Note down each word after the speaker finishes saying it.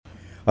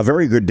A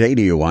very good day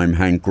to you. I'm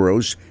Hank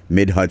Gross,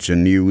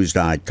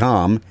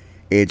 MidHudsonNews.com.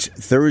 It's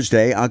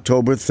Thursday,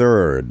 October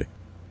 3rd.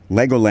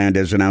 Legoland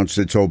has announced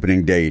its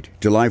opening date,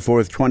 July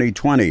 4th,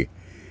 2020.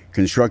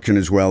 Construction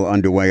is well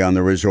underway on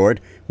the resort,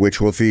 which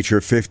will feature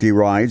 50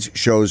 rides,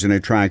 shows, and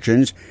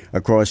attractions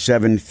across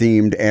 7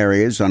 themed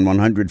areas on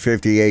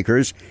 150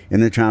 acres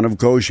in the town of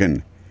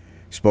Goshen.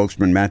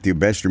 Spokesman Matthew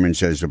Besterman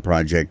says the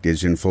project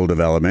is in full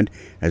development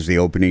as the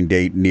opening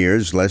date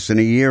nears less than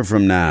a year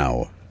from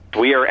now.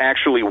 We are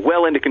actually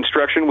well into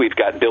construction. We've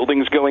got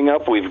buildings going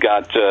up. We've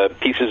got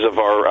pieces of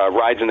our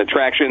rides and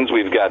attractions.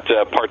 We've got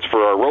parts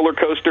for our roller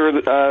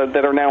coaster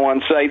that are now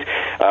on site,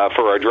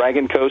 for our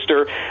dragon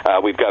coaster.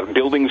 We've got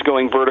buildings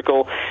going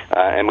vertical,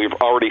 and we've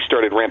already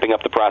started ramping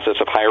up the process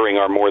of hiring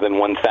our more than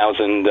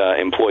 1,000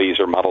 employees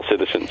or model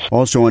citizens.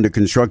 Also under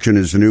construction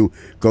is the new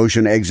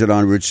Goshen exit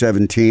on Route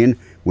 17,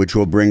 which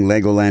will bring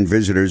Legoland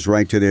visitors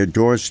right to their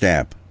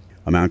doorstep.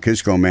 A Mount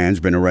Kisco man's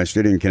been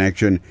arrested in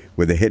connection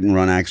with a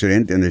hit-and-run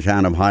accident in the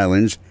town of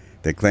Highlands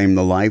that claimed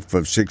the life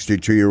of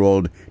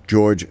 62-year-old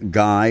George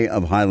Guy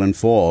of Highland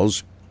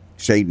Falls.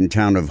 State and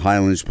town of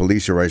Highlands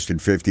police arrested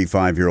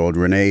 55-year-old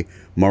Renee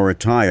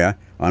Morataya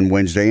on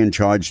Wednesday and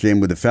charged him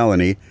with a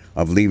felony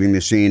of leaving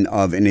the scene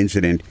of an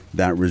incident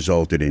that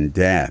resulted in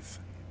death.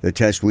 The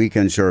test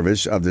weekend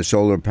service of the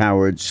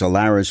solar-powered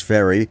Solaris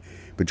ferry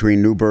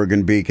between Newburgh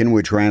and Beacon,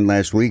 which ran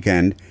last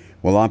weekend,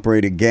 will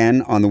operate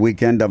again on the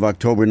weekend of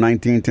October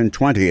 19th and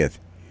 20th.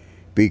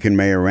 Beacon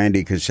Mayor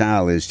Randy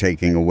Casale is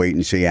taking a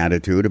wait-and-see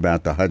attitude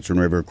about the Hudson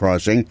River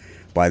crossing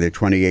by the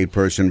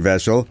 28-person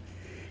vessel.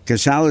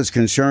 Casale is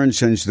concerned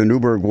since the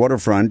Newburgh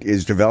waterfront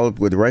is developed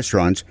with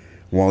restaurants,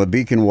 while the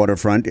Beacon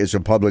waterfront is a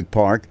public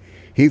park.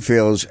 He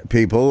feels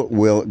people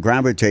will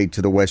gravitate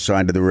to the west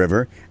side of the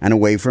river and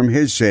away from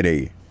his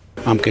city.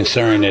 I'm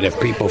concerned that if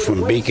people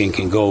from Beacon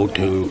can go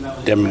to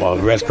them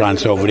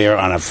restaurants over there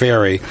on a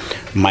ferry,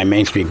 my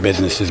Main Street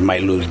businesses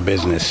might lose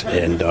business.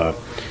 And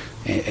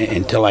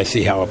until I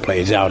see how it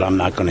plays out, I'm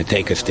not going to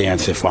take a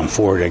stance if I'm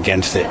for or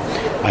against it.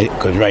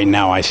 Because right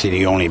now I see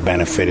the only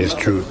benefit is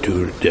true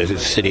to the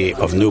city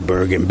of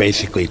Newburgh and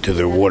basically to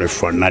their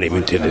waterfront, not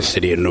even to the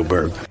city of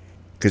Newburgh.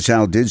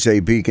 Casale did say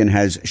Beacon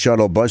has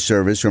shuttle bus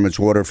service from its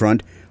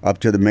waterfront up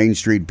to the Main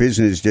Street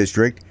Business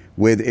District,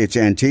 with its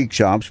antique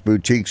shops,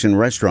 boutiques, and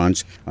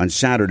restaurants on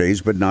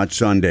Saturdays but not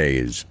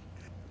Sundays.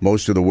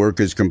 Most of the work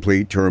is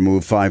complete to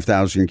remove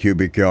 5,000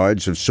 cubic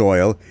yards of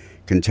soil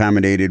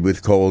contaminated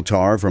with coal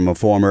tar from a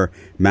former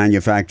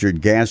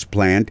manufactured gas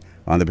plant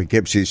on the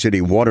Poughkeepsie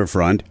City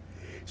waterfront.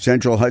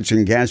 Central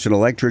Hudson Gas and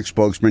Electric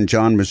spokesman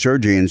John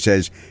Masergian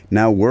says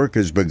now work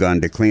has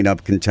begun to clean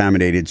up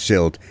contaminated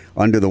silt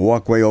under the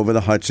walkway over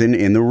the Hudson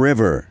in the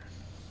river.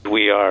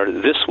 We are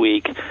this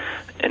week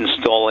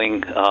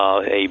installing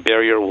a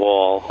barrier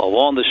wall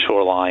along the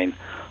shoreline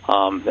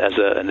as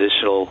an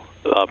additional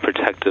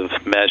protective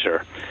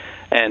measure.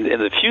 And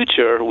in the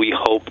future, we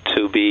hope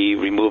to be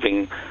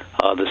removing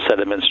the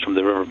sediments from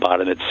the river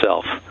bottom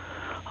itself.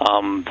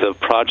 The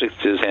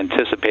project is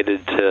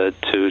anticipated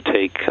to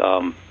take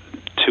 2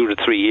 to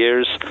 3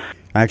 years.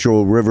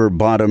 Actual river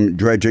bottom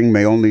dredging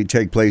may only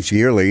take place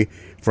yearly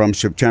from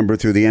September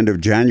through the end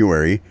of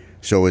January,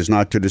 so as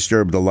not to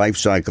disturb the life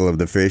cycle of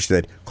the fish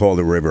that call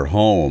the river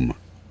home.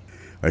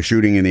 A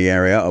shooting in the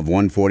area of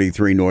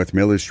 143 North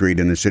Miller Street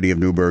in the city of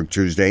Newburgh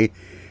Tuesday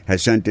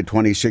has sent a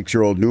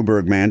 26-year-old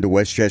Newburgh man to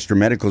Westchester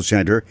Medical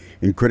Center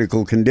in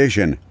critical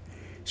condition.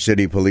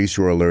 City police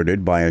were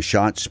alerted by a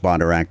shot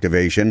spotter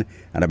activation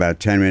at about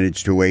 10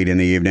 minutes to 8 in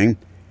the evening.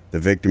 The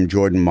victim,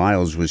 Jordan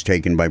Miles, was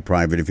taken by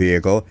private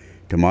vehicle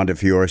to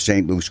Montefiore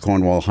St. Luke's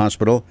Cornwall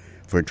Hospital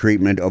for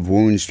treatment of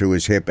wounds to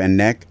his hip and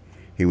neck.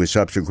 He was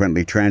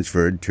subsequently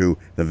transferred to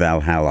the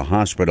Valhalla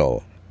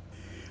Hospital.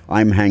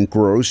 I'm Hank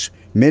Gross,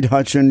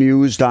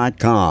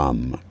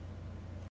 MidHudsonNews.com.